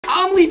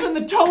I'm leaving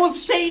the toe of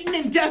Satan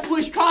and Death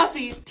Wish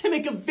coffee to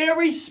make a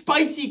very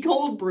spicy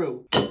cold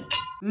brew.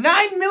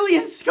 9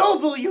 million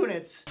Scoville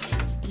units.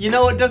 You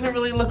know, it doesn't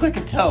really look like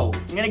a toe.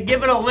 I'm gonna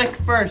give it a lick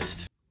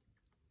first.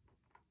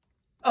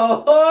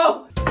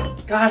 Oh,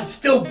 God, it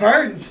still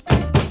burns.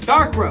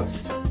 Dark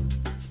roast.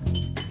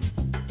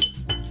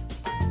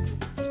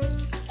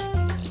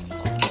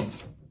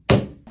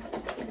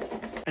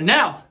 And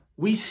now,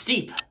 we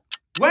steep.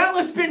 Well,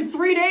 it's been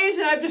 3 days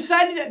and I've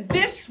decided that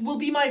this will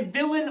be my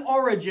villain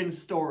origin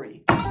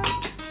story.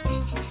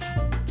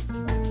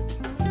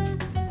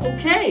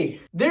 Okay,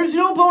 there's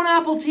no bone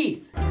apple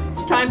teeth.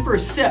 It's time for a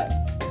sip.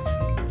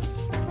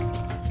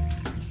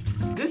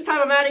 This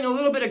time I'm adding a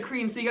little bit of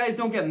cream so you guys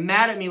don't get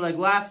mad at me like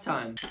last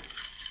time.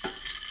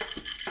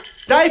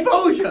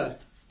 Diboja!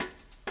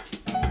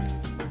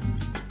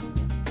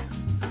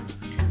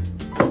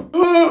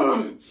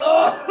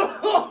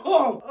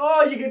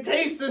 Oh, you can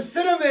taste the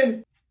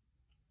cinnamon!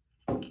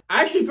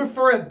 I actually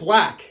prefer it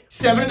black.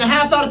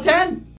 7.5 out of 10.